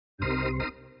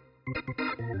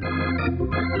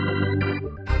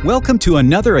Welcome to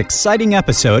another exciting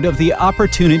episode of the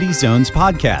Opportunity Zones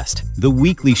podcast, the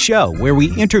weekly show where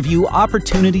we interview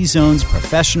Opportunity Zones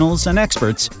professionals and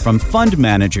experts, from fund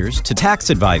managers to tax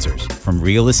advisors, from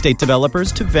real estate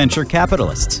developers to venture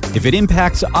capitalists. If it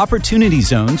impacts Opportunity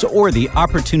Zones or the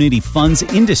opportunity funds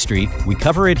industry, we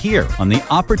cover it here on the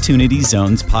Opportunity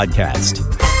Zones podcast.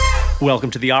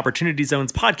 Welcome to the Opportunity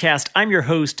Zones podcast. I'm your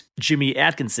host, Jimmy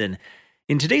Atkinson.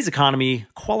 In today's economy,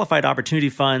 qualified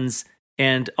opportunity funds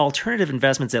and alternative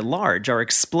investments at large are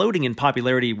exploding in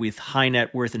popularity with high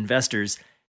net worth investors.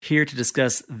 Here to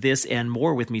discuss this and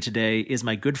more with me today is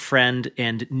my good friend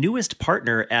and newest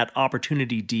partner at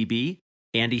Opportunity DB,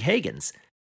 Andy Hagans.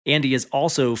 Andy is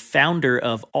also founder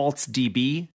of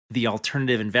AltsDB, the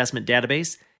alternative investment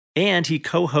database, and he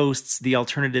co-hosts the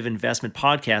Alternative Investment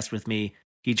Podcast with me.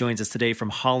 He joins us today from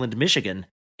Holland, Michigan.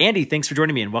 Andy, thanks for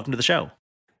joining me and welcome to the show.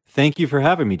 Thank you for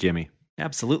having me, Jimmy.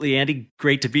 Absolutely, Andy.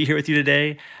 Great to be here with you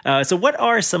today. So what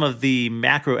are some of the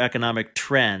macroeconomic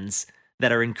trends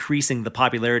that are increasing the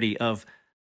popularity of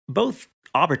both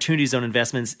opportunity zone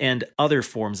investments and other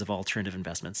forms of alternative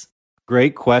investments?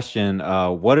 Great question.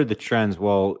 What are the trends?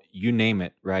 Well, you name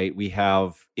it, right? We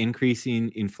have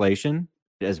increasing inflation,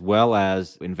 as well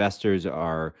as investors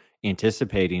are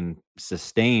anticipating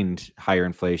sustained higher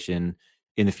inflation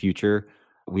in the future.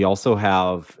 We also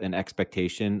have an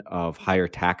expectation of higher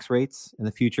tax rates in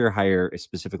the future,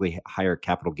 specifically higher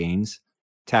capital gains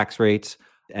tax rates.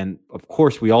 And of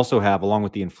course, we also have, along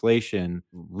with the inflation,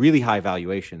 really high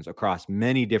valuations across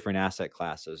many different asset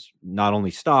classes, not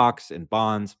only stocks and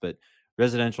bonds, but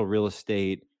residential real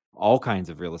estate, all kinds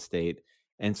of real estate.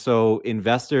 And so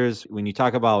investors, when you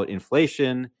talk about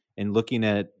inflation and looking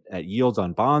at yields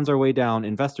on bonds are way down,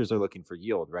 investors are looking for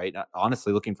yield, right?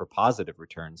 Honestly, looking for positive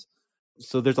returns.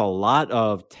 So there's a lot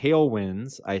of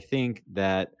tailwinds, I think,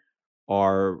 that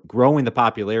are growing the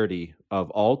popularity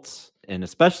of alts and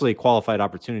especially qualified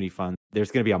opportunity funds.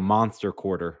 There's going to be a monster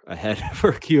quarter ahead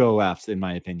for QOFs, in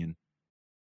my opinion.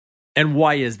 And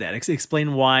why is that?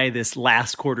 Explain why this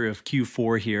last quarter of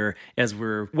Q4 here,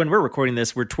 when we're recording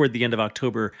this, we're toward the end of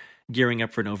October, gearing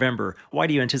up for November. Why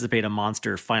do you anticipate a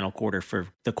monster final quarter for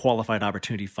the qualified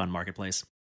opportunity fund marketplace?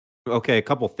 Okay, a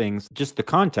couple things. Just the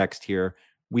context here.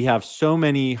 We have so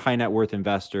many high net worth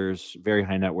investors, very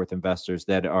high net worth investors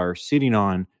that are sitting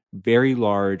on very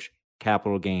large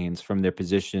capital gains from their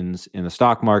positions in the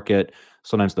stock market,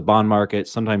 sometimes the bond market,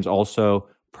 sometimes also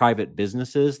private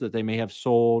businesses that they may have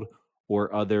sold,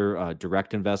 or other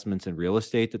direct investments in real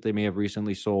estate that they may have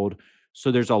recently sold. So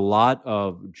there's a lot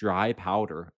of dry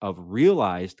powder of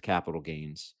realized capital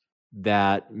gains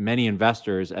that many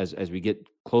investors, as we get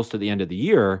close to the end of the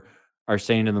year, are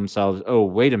saying to themselves, oh,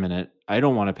 wait a minute, I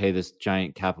don't want to pay this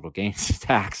giant capital gains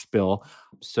tax bill.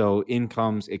 So in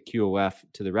comes a QOF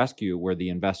to the rescue, where the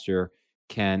investor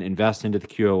can invest into the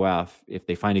QOF if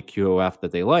they find a QOF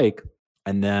that they like,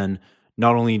 and then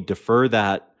not only defer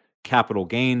that capital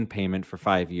gain payment for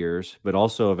 5 years, but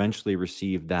also eventually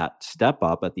receive that step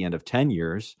up at the end of 10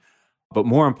 years. But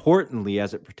more importantly,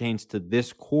 as it pertains to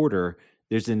this quarter,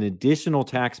 there's an additional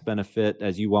tax benefit,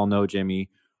 as you well know, Jimmy,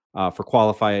 for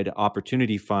qualified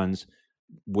opportunity funds,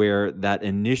 where that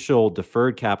initial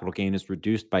deferred capital gain is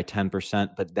reduced by 10%,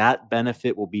 but that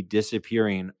benefit will be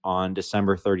disappearing on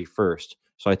December 31st.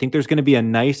 So I think there's going to be a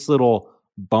nice little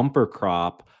bumper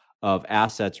crop of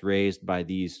assets raised by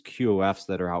these QOFs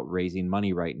that are out raising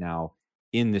money right now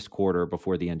in this quarter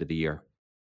before the end of the year.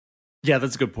 Yeah,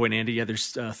 that's a good point, Andy. Yeah,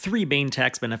 there's three main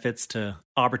tax benefits to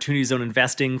opportunity zone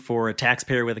investing for a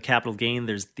taxpayer with a capital gain.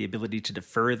 There's the ability to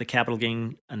defer the capital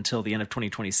gain until the end of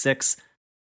 2026.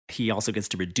 He also gets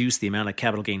to reduce the amount of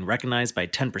capital gain recognized by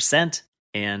 10%,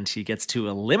 and he gets to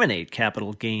eliminate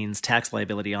capital gains tax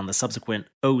liability on the subsequent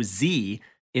OZ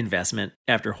investment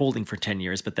after holding for 10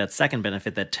 years. But that second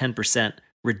benefit, that 10%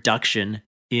 reduction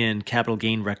in capital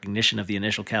gain recognition of the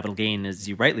initial capital gain, as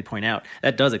you rightly point out,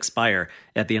 that does expire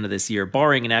at the end of this year,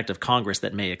 barring an act of Congress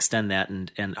that may extend that.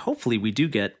 And hopefully we do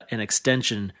get an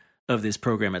extension of this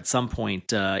program at some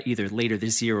point, either later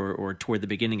this year or toward the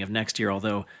beginning of next year.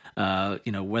 Although,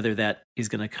 whether that is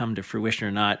going to come to fruition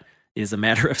or not is a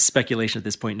matter of speculation at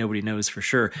this point. Nobody knows for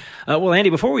sure. Well, Andy,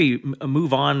 before we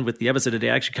move on with the episode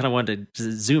today, I actually kind of wanted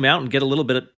to zoom out and get a little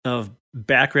bit of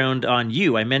background on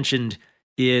you. I mentioned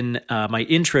in my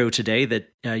intro today that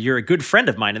you're a good friend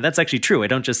of mine, and that's actually true. I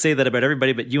don't just say that about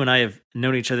everybody, but you and I have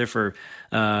known each other for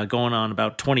going on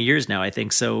about 20 years now, I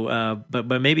think. So,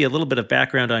 but maybe a little bit of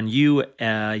background on you.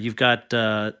 You've got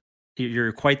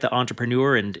you're quite the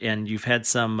entrepreneur, and you've had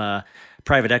some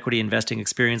private equity investing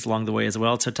experience along the way as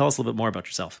well. So, tell us a little bit more about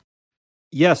yourself.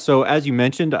 Yeah. So as you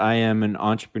mentioned, I am an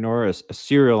entrepreneur, a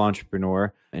serial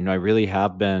entrepreneur, and I really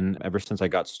have been ever since I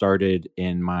got started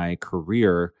in my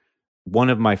career. One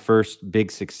of my first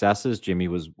big successes, Jimmy,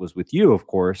 was with you, of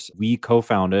course. We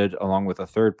co-founded along with a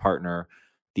third partner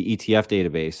the ETF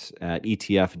database at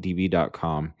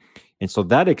etfdb.com. And so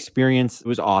that experience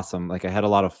was awesome. Like I had a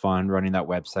lot of fun running that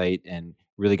website and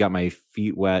really got my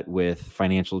feet wet with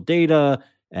financial data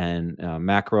and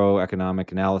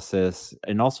macroeconomic analysis,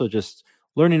 and also just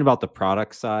learning about the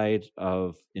product side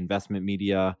of investment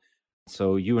media.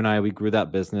 So you and I, we grew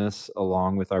that business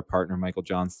along with our partner, Michael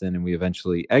Johnston, and we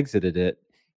eventually exited it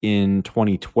in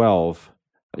 2012.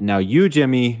 Now, you,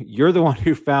 Jimmy, you're the one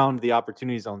who found the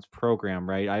Opportunity Zones program,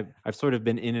 right? I've sort of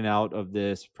been in and out of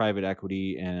this private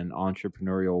equity and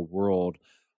entrepreneurial world,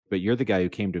 but you're the guy who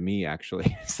came to me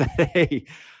actually said, "Hey,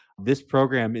 this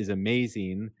program is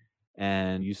amazing."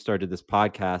 And you started this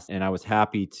podcast, and I was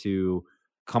happy to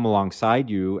come alongside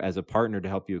you as a partner to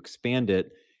help you expand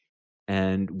it.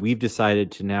 And we've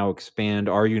decided to now expand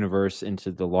our universe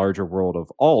into the larger world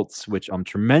of alts, which I'm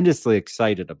tremendously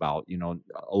excited about.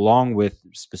 Along with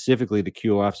specifically the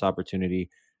QOF's opportunity,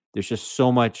 there's just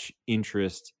so much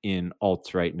interest in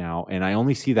alts right now. And I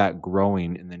only see that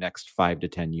growing in the next 5 to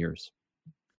 10 years.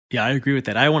 Yeah, I agree with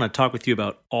that. I want to talk with you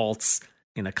about alts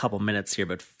in a couple minutes here.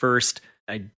 But first,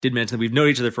 I did mention that we've known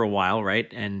each other for a while, right?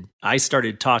 And I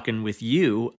started talking with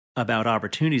you about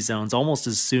Opportunity Zones almost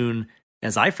as soon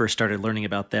as I first started learning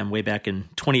about them way back in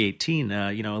 2018,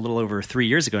 a little over 3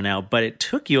 years ago now. But it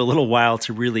took you a little while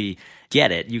to really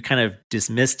get it. You kind of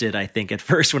dismissed it, I think, at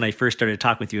first when I first started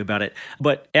talking with you about it.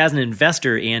 But as an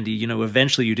investor, Andy,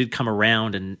 eventually you did come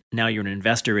around and now you're an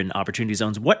investor in Opportunity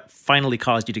Zones. What finally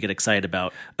caused you to get excited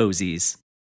about OZs?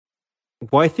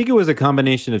 Well, I think it was a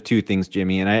combination of two things,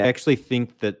 Jimmy. And I actually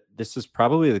think that this is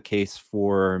probably the case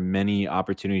for many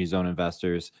Opportunity Zone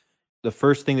investors. The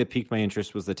first thing that piqued my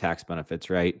interest was the tax benefits,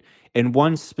 right? And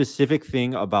one specific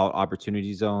thing about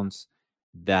Opportunity Zones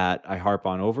that I harp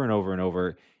on over and over and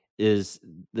over is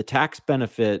the tax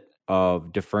benefit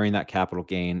of deferring that capital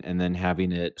gain and then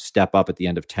having it step up at the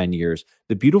end of 10 years.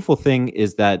 The beautiful thing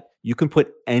is that you can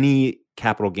put any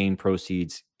capital gain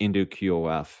proceeds into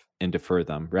QOF and defer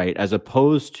them, right? As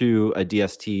opposed to a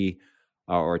DST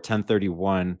or a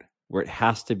 1031, where it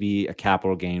has to be a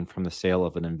capital gain from the sale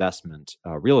of an investment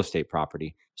real estate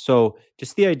property. So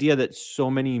just the idea that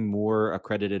so many more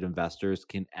accredited investors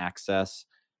can access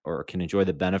or can enjoy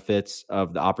the benefits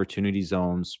of the Opportunity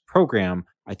Zones program,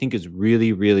 I think is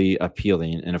really, really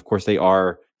appealing. And of course, they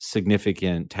are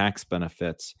significant tax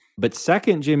benefits. But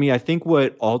second, Jimmy, I think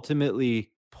what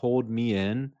ultimately pulled me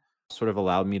in, sort of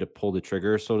allowed me to pull the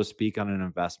trigger, so to speak, on an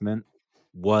investment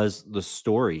was the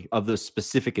story of the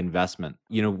specific investment.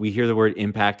 We hear the word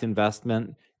impact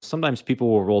investment. Sometimes people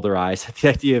will roll their eyes at the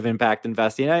idea of impact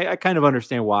investing. I kind of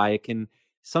understand why.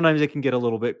 Sometimes it can get a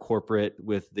little bit corporate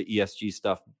with the ESG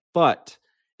stuff. But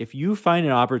if you find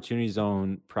an Opportunity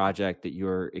Zone project that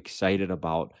you're excited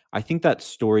about, I think that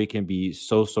story can be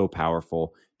so, so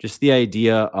powerful. Just the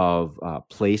idea of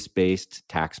place-based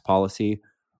tax policy,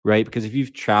 right? Because if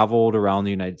you've traveled around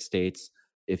the United States,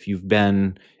 if you've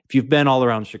been all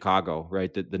around Chicago,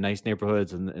 right, the nice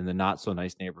neighborhoods and the not so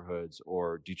nice neighborhoods,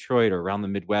 or Detroit, or around the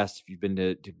Midwest, if you've been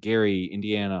to Gary,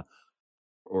 Indiana,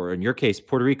 or in your case,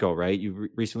 Puerto Rico, right? You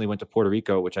recently went to Puerto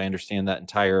Rico, which I understand that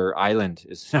entire island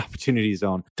is an Opportunity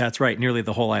Zone. That's right, nearly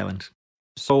the whole island.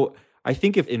 So I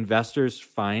think if investors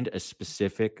find a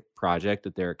specific project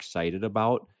that they're excited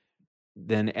about,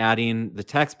 then adding the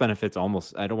tax benefits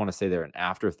almost, I don't want to say they're an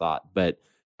afterthought, but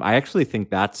I actually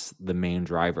think that's the main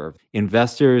driver.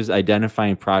 Investors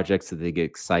identifying projects that they get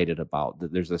excited about,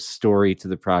 that there's a story to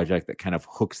the project that kind of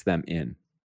hooks them in.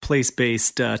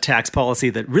 Place-based tax policy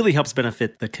that really helps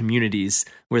benefit the communities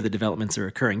where the developments are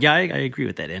occurring. Yeah, I agree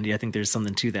with that, Andy. I think there's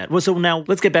something to that. Well, so now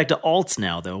let's get back to alts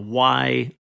now, though.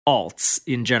 Why alts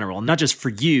in general? Not just for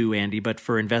you, Andy, but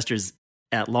for investors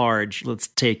at large. Let's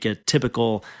take a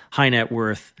typical high net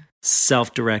worth,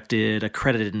 self-directed,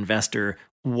 accredited investor.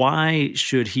 Why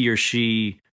should he or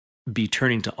she be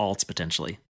turning to alts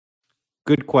potentially?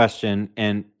 Good question.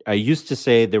 And I used to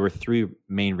say there were three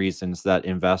main reasons that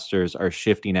investors are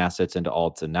shifting assets into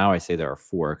alts. And now I say there are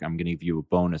four. I'm going to give you a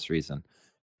bonus reason.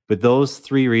 But those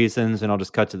three reasons, and I'll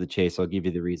just cut to the chase. I'll give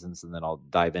you the reasons and then I'll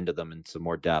dive into them in some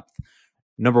more depth.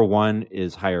 Number one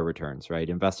is higher returns, right?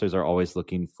 Investors are always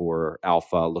looking for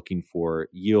alpha, looking for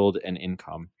yield and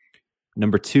income.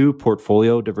 Number two,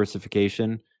 portfolio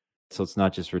diversification. So it's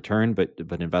not just return, but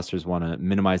investors want to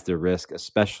minimize their risk,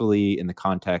 especially in the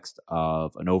context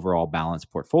of an overall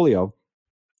balanced portfolio.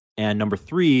 And number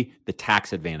three, the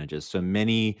tax advantages. So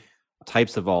many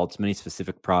types of alts, many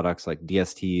specific products like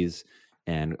DSTs,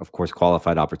 and of course,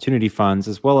 qualified opportunity funds,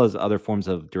 as well as other forms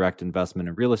of direct investment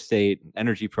in real estate and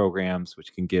energy programs,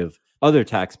 which can give other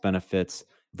tax benefits.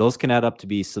 Those can add up to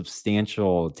be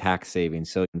substantial tax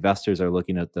savings. So investors are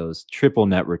looking at those triple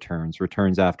net returns,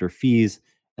 returns after fees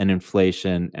and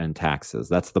inflation and taxes.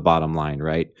 That's the bottom line,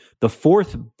 right? The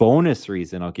fourth bonus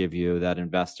reason I'll give you that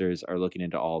investors are looking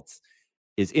into alts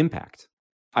is impact.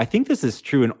 I think this is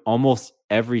true in almost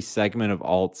every segment of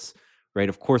alts, right?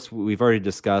 Of course, we've already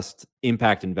discussed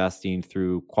impact investing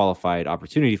through qualified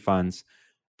opportunity funds,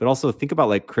 but also think about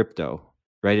like crypto,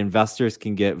 right? Investors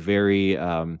can get very,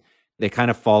 they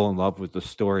kind of fall in love with the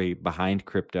story behind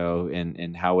crypto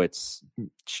and how it's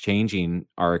changing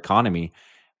our economy.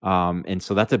 And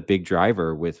so that's a big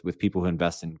driver with people who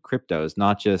invest in cryptos,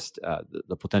 not just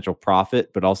the potential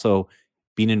profit, but also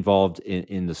being involved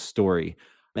in the story.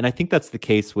 And I think that's the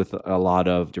case with a lot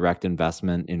of direct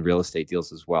investment in real estate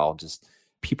deals as well. Just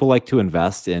people like to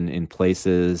invest in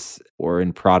places or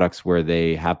in products where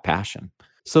they have passion.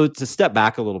 So to step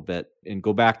back a little bit and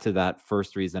go back to that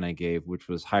first reason I gave, which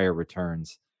was higher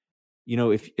returns.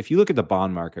 If you look at the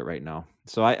bond market right now,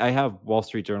 so I have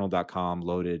wallstreetjournal.com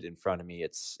loaded in front of me.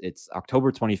 It's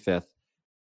October 25th.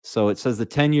 So it says the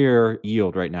 10-year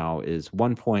yield right now is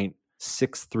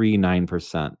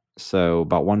 1.639%. So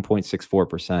about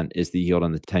 1.64% is the yield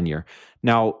on the 10-year.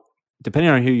 Now, depending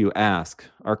on who you ask,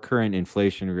 our current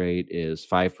inflation rate is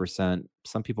 5%.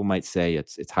 Some people might say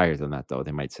it's higher than that, though.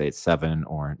 They might say it's 7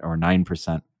 or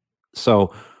 9%.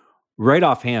 So right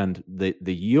offhand, the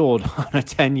yield on a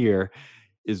 10-year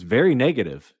is very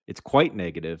negative. It's quite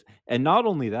negative. And not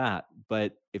only that,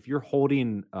 but if you're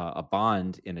holding a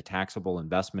bond in a taxable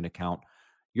investment account,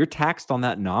 you're taxed on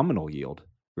that nominal yield,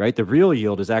 right? The real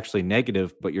yield is actually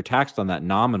negative, but you're taxed on that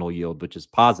nominal yield, which is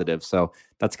positive. So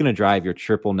that's going to drive your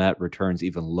triple net returns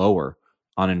even lower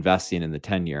on investing in the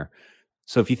 10-year.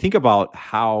 So if you think about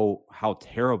how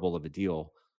terrible of a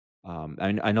deal,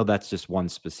 I know that's just one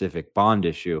specific bond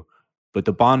issue, but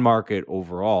the bond market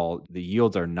overall, the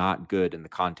yields are not good in the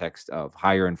context of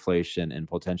higher inflation and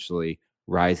potentially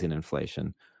rising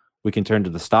inflation. We can turn to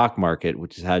the stock market,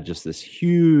 which has had just this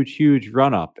huge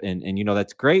run up. And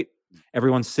that's great.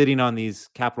 Everyone's sitting on these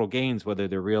capital gains, whether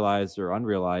they're realized or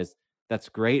unrealized. That's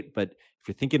great. But if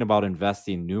you're thinking about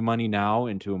investing new money now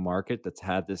into a market that's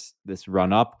had this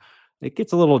run up, it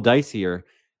gets a little dicier.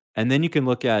 And then you can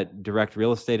look at direct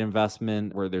real estate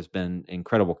investment where there's been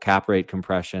incredible cap rate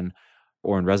compression,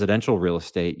 or in residential real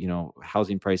estate,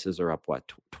 housing prices are up,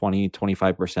 20,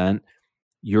 25%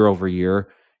 year over year.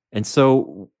 And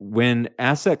so when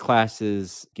asset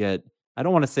classes get, I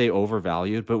don't want to say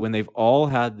overvalued, but when they've all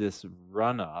had this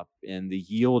run up and the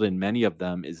yield in many of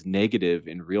them is negative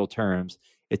in real terms,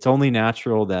 it's only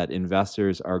natural that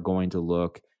investors are going to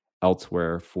look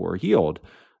elsewhere for yield.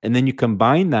 And then you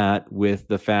combine that with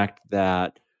the fact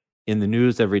that in the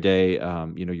news every day,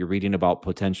 you're reading about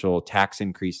potential tax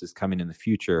increases coming in the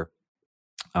future.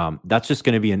 That's just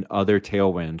going to be another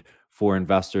tailwind for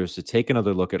investors to take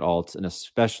another look at alts, and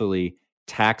especially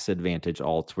tax advantage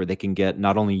alts, where they can get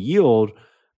not only yield,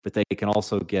 but they can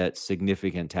also get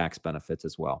significant tax benefits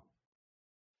as well.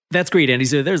 That's great, Andy.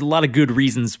 So there's a lot of good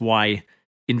reasons why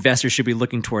investors should be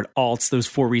looking toward alts. Those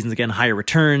 4 reasons, again: higher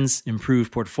returns,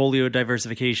 improved portfolio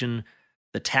diversification,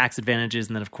 the tax advantages,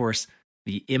 and then, of course,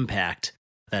 the impact.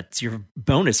 That's your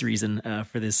bonus reason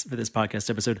for this podcast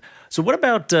episode. So what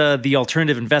about the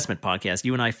Alternative Investment Podcast?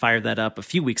 You and I fired that up a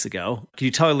few weeks ago. Can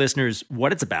you tell our listeners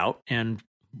what it's about and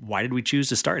why did we choose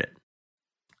to start it?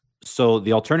 So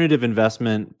the Alternative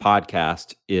Investment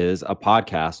Podcast is a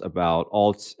podcast about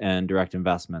alts and direct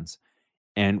investments.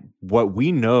 And what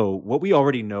we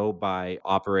already know by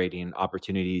operating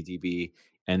Opportunity DB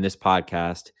and this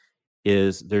podcast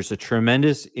is there's a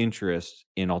tremendous interest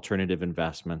in alternative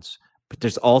investments, but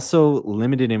there's also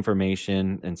limited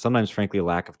information and sometimes, frankly, a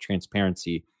lack of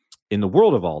transparency in the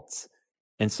world of alts.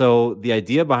 And so the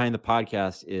idea behind the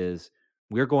podcast is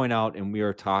we're going out and we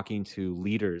are talking to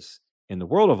leaders in the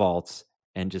world of alts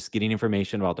and just getting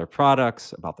information about their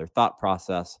products, about their thought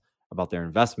process, about their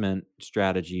investment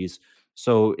strategies.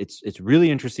 So it's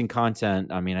really interesting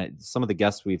content. I mean, some of the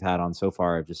guests we've had on so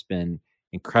far have just been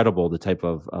incredible, the type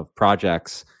of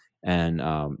projects and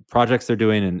projects they're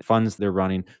doing and funds they're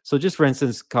running. So just for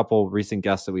instance, a couple recent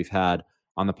guests that we've had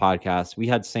on the podcast, we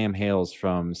had Sam Hales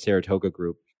from Saratoga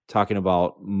Group talking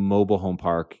about mobile home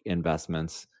park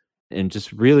investments, and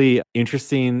just really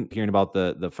interesting hearing about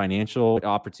the financial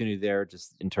opportunity there,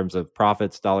 just in terms of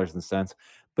profits, dollars and cents,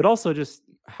 but also just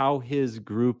how his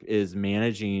group is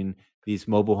managing these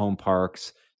mobile home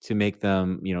parks to make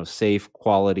them, safe,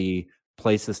 quality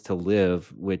places to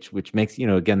live, which makes,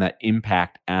 again, that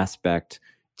impact aspect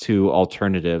to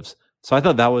alternatives. So I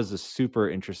thought that was a super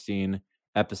interesting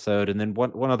episode. And then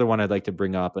one other one I'd like to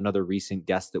bring up, another recent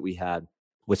guest that we had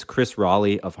was Chris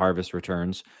Raleigh of Harvest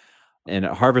Returns. And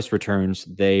at Harvest Returns,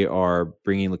 they are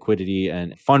bringing liquidity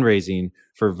and fundraising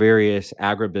for various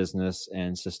agribusiness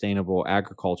and sustainable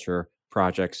agriculture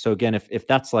projects. So again, if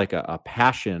that's like a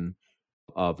passion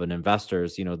of an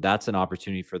investor's, that's an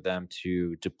opportunity for them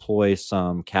to deploy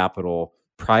some capital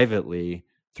privately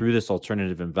through this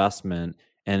alternative investment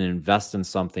and invest in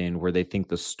something where they think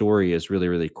the story is really,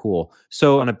 really cool.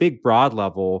 So on a big, broad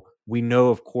level, we know,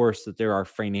 of course, that there are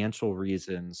financial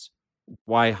reasons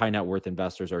why high net worth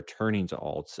investors are turning to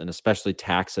alts, and especially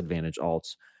tax advantage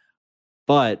alts.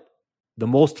 But the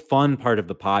most fun part of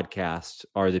the podcast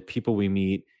are the people we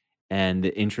meet and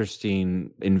the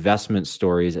interesting investment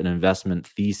stories and investment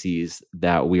theses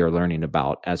that we are learning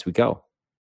about as we go.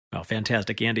 Oh,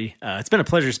 fantastic, Andy. It's been a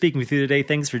pleasure speaking with you today.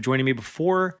 Thanks for joining me.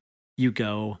 Before you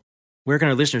go, where can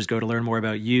our listeners go to learn more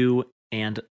about you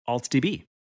and AltsDB?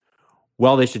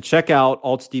 Well, they should check out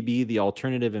AltsDB, the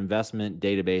alternative investment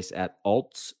database, at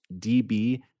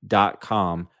altsdb.com.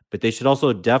 But they should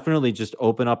also definitely just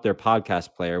open up their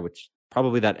podcast player, which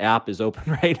probably that app is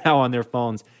open right now on their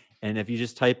phones. And if you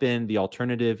just type in the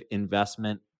Alternative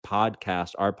Investment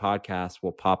Podcast, our podcast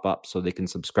will pop up so they can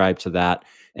subscribe to that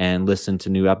and listen to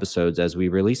new episodes as we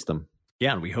release them.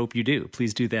 Yeah, and we hope you do.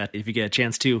 Please do that if you get a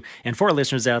chance to. And for our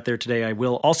listeners out there today, I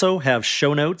will also have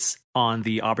show notes on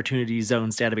the Opportunity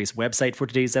Zones database website for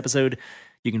today's episode.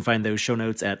 You can find those show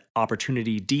notes at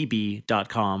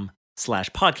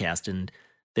opportunitydb.com/podcast. And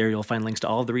there you'll find links to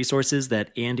all of the resources that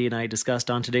Andy and I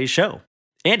discussed on today's show.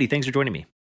 Andy, thanks for joining me.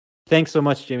 Thanks so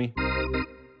much, Jimmy.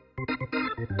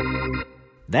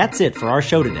 That's it for our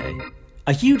show today.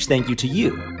 A huge thank you to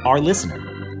you, our listener.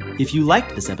 If you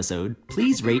liked this episode,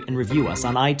 please rate and review us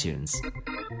on iTunes.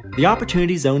 The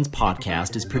Opportunity Zones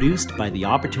podcast is produced by the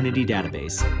Opportunity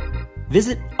Database.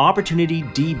 Visit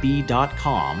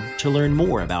opportunitydb.com to learn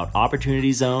more about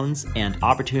Opportunity Zones and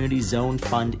Opportunity Zone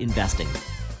Fund investing.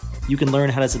 You can learn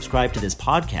how to subscribe to this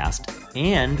podcast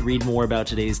and read more about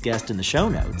today's guest in the show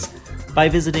notes by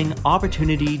visiting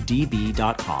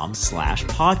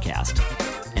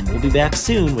opportunitydb.com/podcast. And we'll be back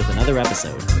soon with another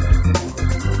episode.